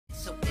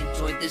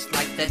this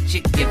life that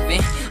you're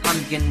giving.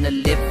 I'm gonna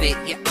live it,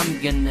 yeah,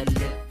 I'm gonna live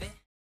it.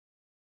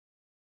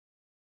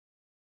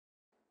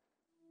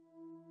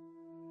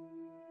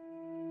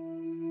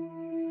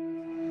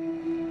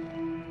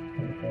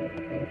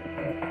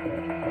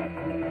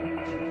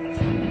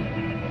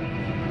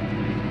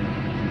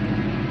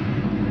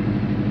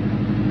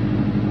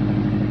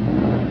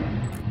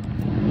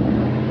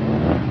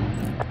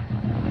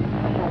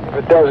 If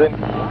it doesn't,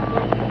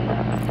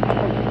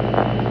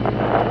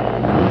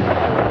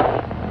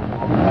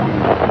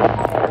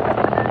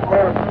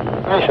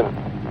 mission.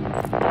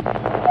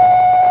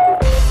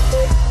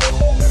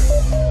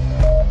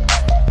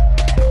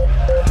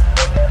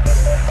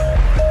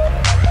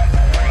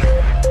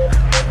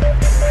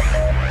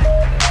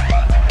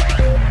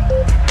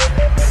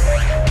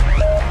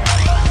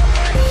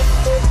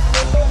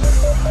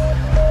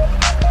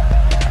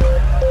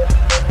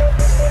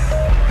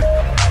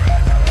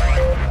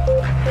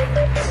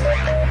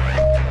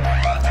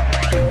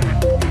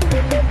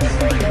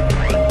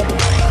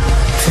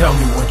 Tell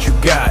me what you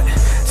got,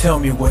 tell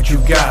me what you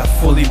got.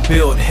 Fully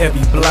built,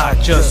 heavy block,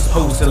 just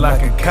posted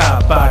like a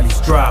cop. Bodies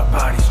drop,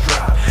 bodies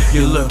drop.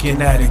 You're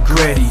looking at it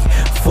gritty,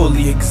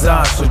 fully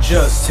exhaust, so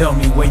just tell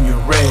me when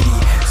you're ready.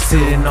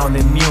 Sitting on the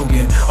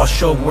Mugen, I'll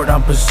show what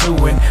I'm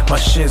pursuing. My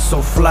shit's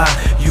so fly,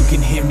 you can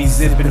hear me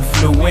zipping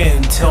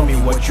fluent. Tell me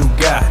what you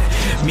got,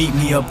 meet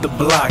me up the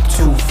block,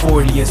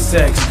 240 a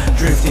sex,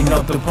 drifting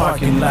up the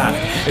parking lot.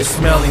 It's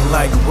smelling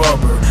like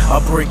rubber,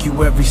 I'll break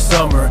you every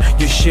summer.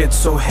 Your shit's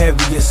so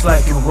heavy, it's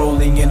like you're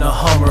rolling in a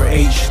Hummer.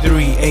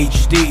 H3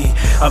 HD,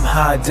 I'm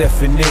high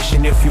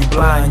definition. If you're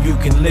blind, you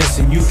can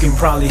listen. You can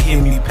probably hear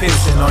me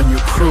pissing on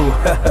your crew.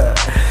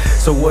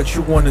 So what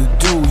you wanna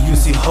do? You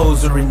see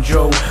Hoser and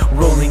Joe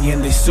rolling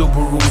in the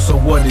Subaru. So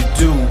what it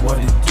do? What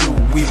it do?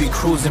 We be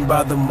cruising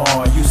by the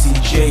mall. You see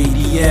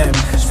JDM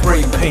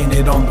spray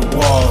painted on the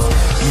walls.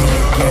 Me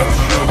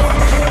against you,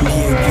 me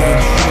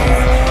against you,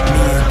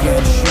 me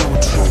against you.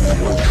 Tell me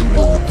what you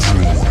wanna do.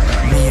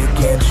 Me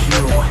against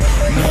you,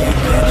 me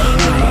against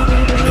you,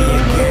 me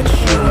against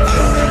you.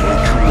 Tell me what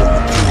you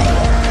wanna do.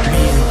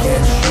 Me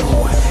against you,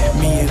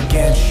 me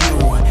against you,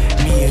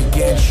 me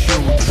against you.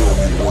 Tell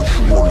me what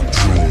you wanna do.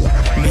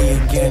 Me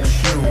against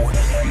you,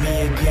 me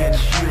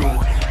against you,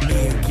 me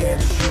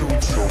against you.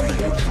 Tell me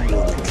what you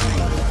wanna do.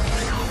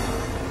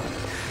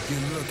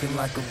 You're looking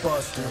like a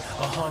buster,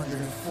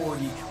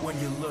 140 when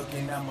you're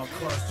looking at my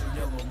cluster,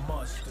 yellow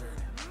mustard.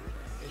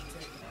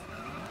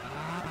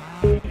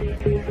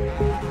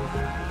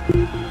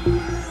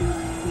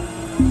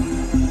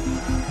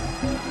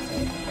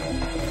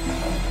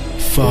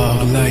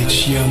 Fog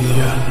lights yellow.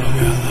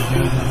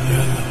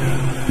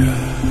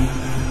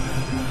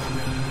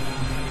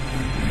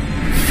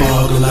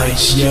 Fog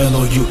lights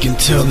yellow, you can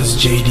tell it's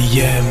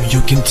JDM.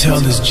 You can tell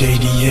it's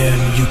JDM,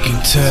 you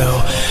can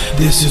tell.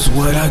 This is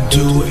what I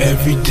do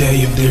every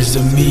day. If there's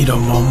a meet,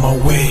 I'm on my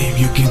wave.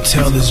 You can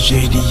tell it's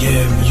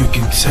JDM, you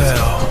can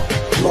tell.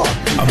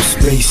 I'm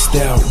spaced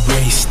out,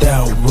 raced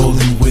out,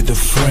 rolling with a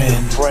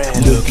friend.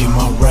 Look at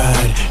my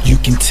ride, you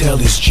can tell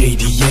it's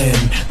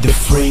JDM. The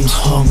frame's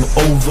hung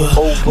over,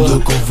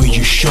 look over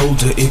your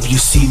shoulder. If you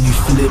see me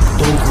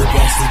flipped over,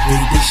 that's the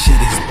day this shit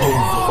is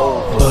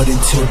over. But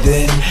until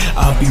then,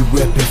 I'll be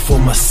repping for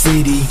my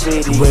city,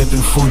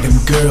 repping for them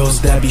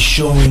girls that be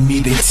showing me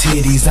their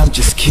titties. I'm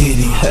just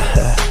kidding.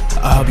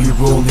 I'll be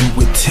rolling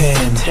with 10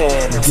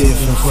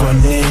 different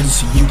front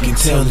ends, you can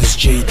tell it's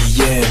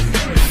JDM.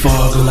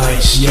 Fog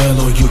lights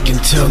yellow, you can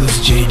tell it's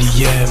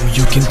JDM.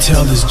 You can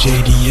tell it's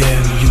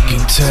JDM, you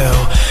can tell.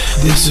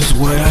 This is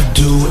what I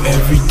do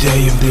every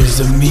day. If there's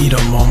a meet,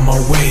 I'm on my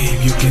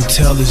wave. You can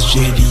tell it's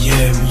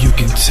JDM, you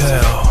can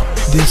tell.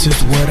 This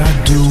is what I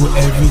do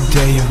every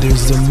day. If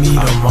there's a meet,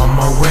 I'm on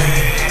my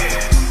way.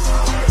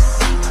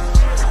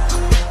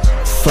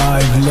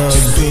 5 love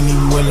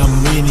spinning while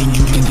I'm winning.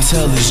 You can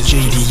tell it's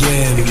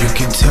JDM. You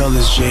can tell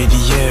it's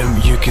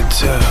JDM. You can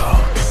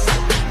tell.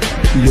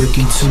 Look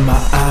into my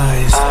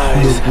eyes,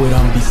 look what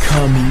I'm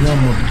becoming.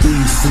 I'm a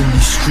beast in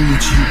these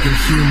streets, you can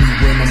hear me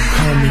when I'm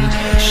coming.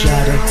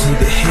 Shout out to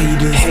the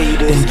haters,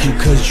 thank you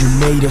cause you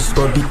made us.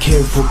 But be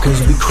careful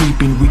cause we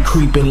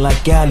creeping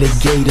like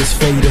alligators.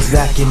 Faders,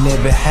 that can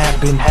never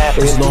happen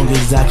as long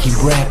as I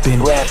keep rapping.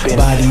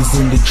 Bodies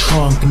in the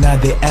trunk, now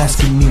they're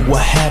asking me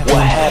what happened.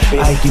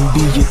 I can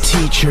be your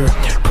teacher,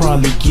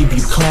 probably give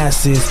you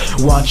classes.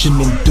 Watch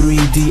them in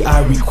 3D,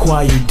 I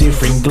require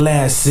different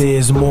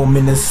glasses.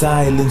 Moment of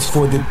silence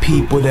for the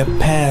people that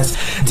pass,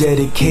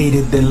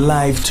 dedicated their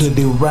life to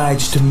their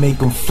rides to make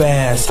them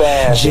fast.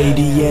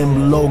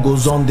 JDM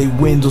logos on their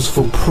windows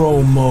for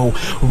promo,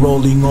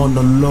 rolling on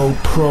the low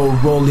pro,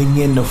 rolling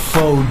in the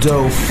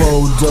photo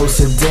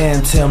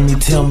sedan. Tell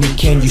me,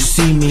 can you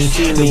see me?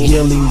 They're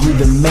yelling you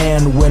the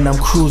man when I'm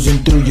cruising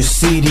through your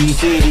city,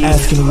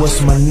 asking what's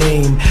my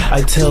name.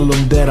 I tell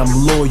them that I'm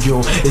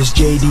loyal. It's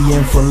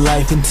JDM for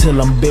life until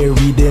I'm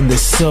buried in the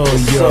soil.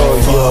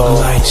 Fog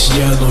lights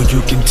yellow, you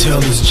can tell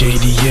it's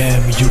JDM.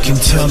 You can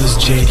tell it's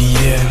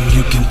JDM,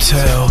 you can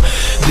tell.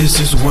 This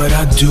is what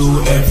I do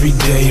every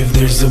day. If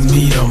there's a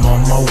meet, I'm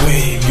on my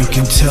wave. You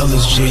can tell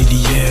it's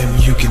JDM.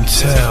 JDM, you can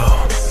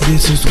tell.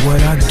 This is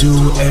what I do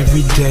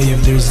every day.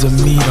 If there's a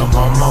meet, I'm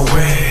on my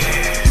way.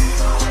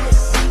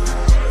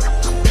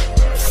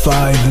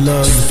 5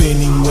 love,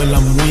 spinning while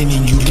I'm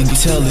winning. You can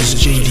tell it's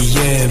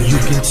JDM, you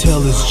can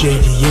tell it's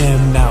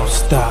JDM. Now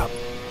stop.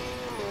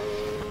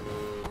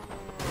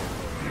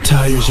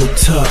 Tires are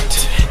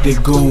tucked,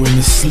 they're going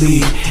to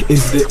sleep.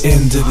 It's the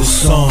end of the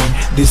song,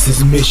 this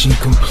is mission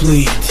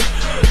complete.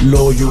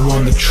 Lawyer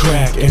on the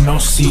track and I'll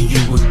see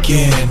you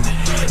again.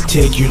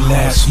 Take your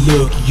last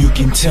look, you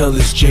can tell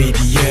it's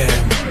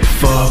JDM.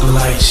 Fog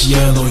lights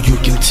yellow, you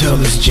can tell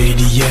it's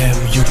JDM.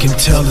 You can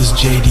tell it's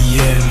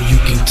JDM, you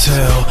can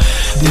tell.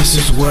 This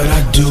is what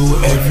I do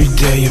every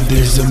day. If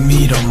there's a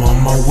meet, I'm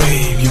on my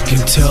way. You can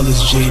tell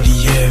it's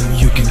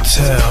JDM, you can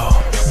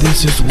tell.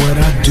 This is what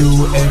I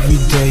do every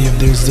day. If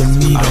there's a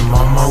meet, I'm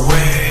on my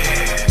way.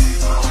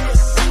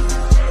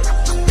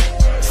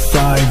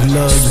 5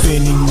 love,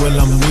 spinning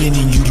while I'm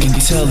winning. You can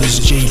tell it's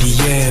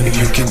JDM.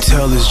 You can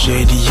tell it's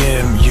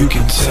JDM, you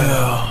can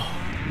tell.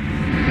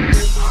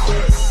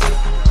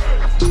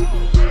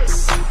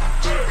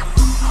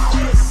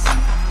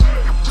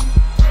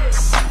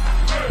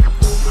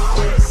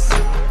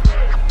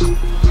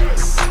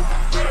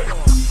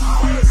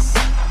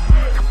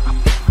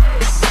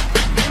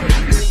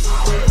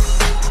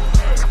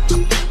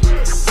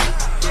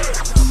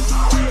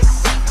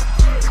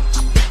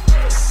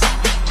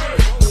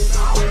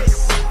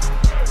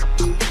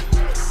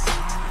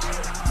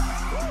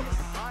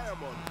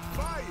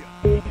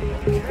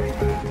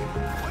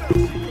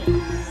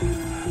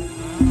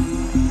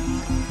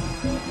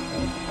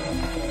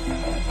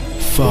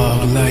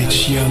 Fog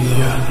lights yellow.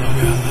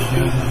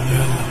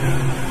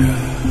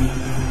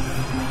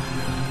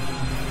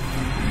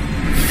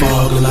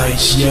 Fog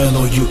lights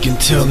yellow, you can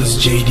tell it's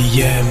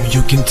JDM.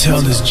 You can tell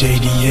it's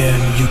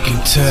JDM, you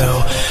can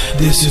tell.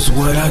 This is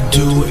what I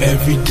do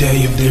every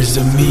day. If there's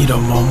a meet,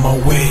 I'm on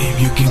my way.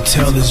 You can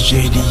tell it's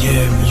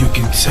JDM, you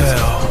can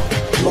tell.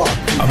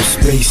 I'm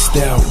spaced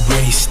out,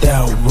 raced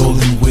out,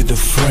 rolling with a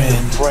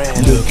friend.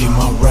 Look at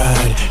my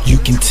ride, you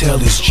can tell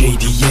it's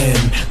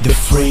JDM. The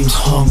frame's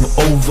hung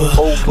over,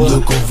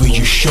 look over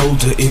your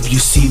shoulder. If you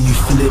see me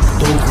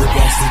flipped over,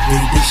 that's the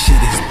way this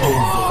shit is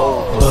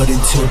over. But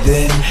until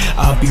then,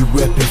 I'll be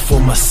repping for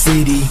my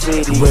city,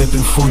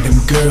 repping for them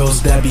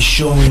girls that be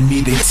showing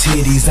me their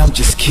titties. I'm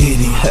just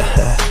kidding.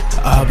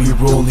 I'll be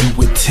rolling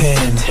with 10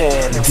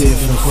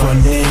 different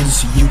front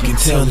ends, you can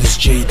tell it's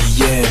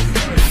JDM.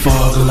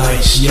 Fog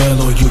lights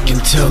yellow, you can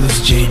tell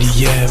it's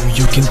JDM.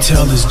 You can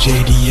tell it's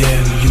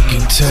JDM, you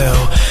can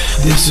tell.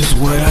 This is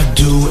what I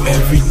do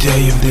every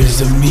day. If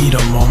there's a meet,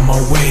 I'm on my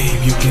way.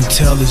 You can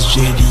tell it's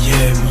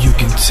JDM, you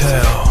can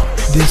tell.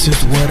 This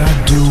is what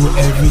I do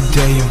every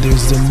day. If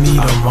there's a meet,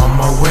 I'm on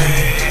my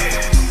way.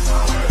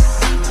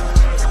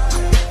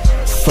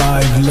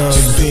 5 love,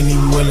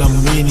 spinning while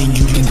I'm winning.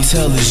 You can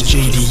tell it's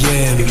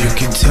JDM. You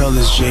can tell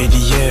it's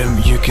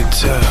JDM, you can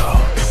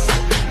tell.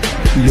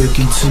 Look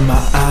into my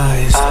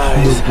eyes,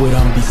 look what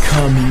I'm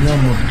becoming.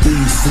 I'm a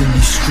beast in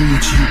these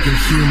streets, you can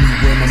hear me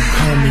when I'm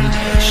coming.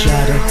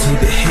 Shout out to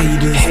the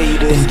haters,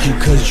 thank you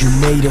cause you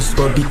made us.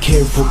 But be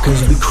careful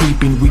cause we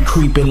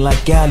creeping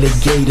like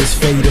alligators.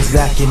 Faders,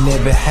 that can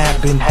never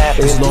happen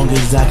as long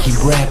as I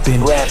keep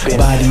rapping.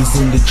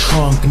 Bodies in the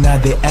trunk, now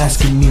they're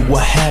asking me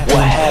what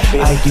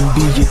happened. I can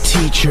be your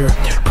teacher,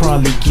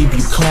 probably give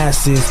you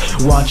classes.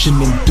 Watch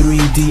them in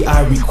 3D,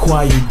 I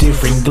require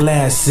different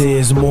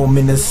glasses.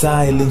 Moment of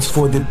silence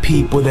for the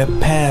people that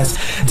pass,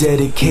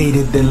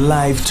 dedicated their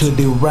life to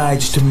their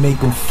rides to make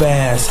them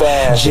fast.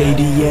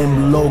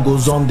 JDM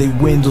logos on their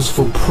windows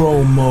for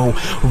promo.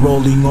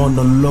 Rolling on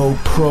the low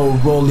pro,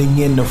 rolling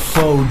in the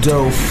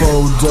photo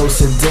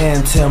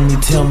sedan. Tell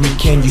me,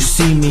 can you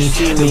see me?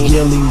 They're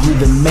yelling you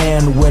the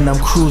man when I'm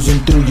cruising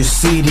through your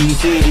city.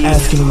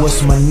 Asking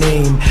what's my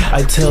name,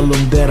 I tell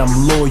them that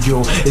I'm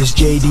loyal. It's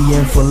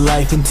JDM for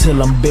life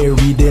until I'm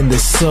buried in the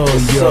soil.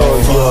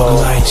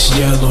 Fog lights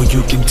yellow,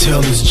 you can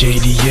tell it's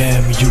JDM.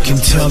 You can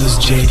tell it's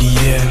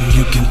JDM,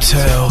 you can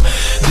tell.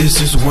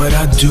 This is what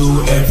I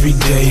do every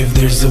day. If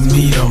there's a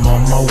meet, I'm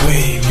on my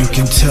way. You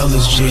can tell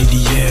it's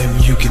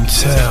JDM, you can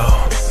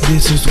tell.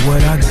 This is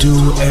what I do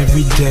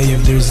every day.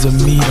 If there's a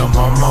meet, I'm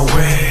on my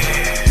way.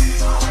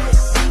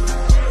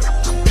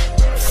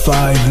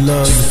 5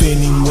 love,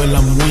 spinning while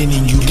I'm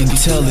winning. You can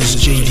tell it's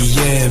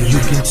JDM. You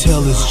can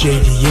tell it's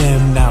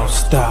JDM, now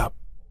stop.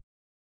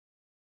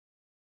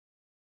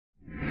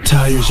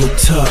 Tires are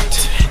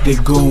tucked,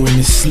 they're going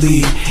to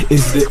sleep.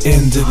 It's the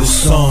end of the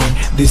song,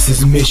 this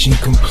is mission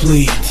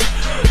complete.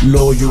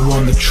 Lawyer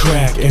on the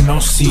track and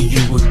I'll see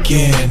you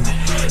again.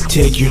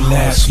 Take your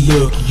last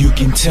look, you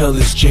can tell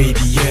it's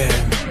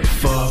JDM.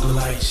 Fog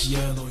lights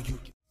yellow, you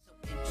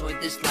Enjoy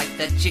this life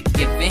that you're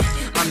giving.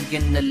 I'm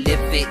gonna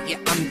live it, yeah,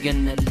 I'm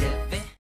gonna live it.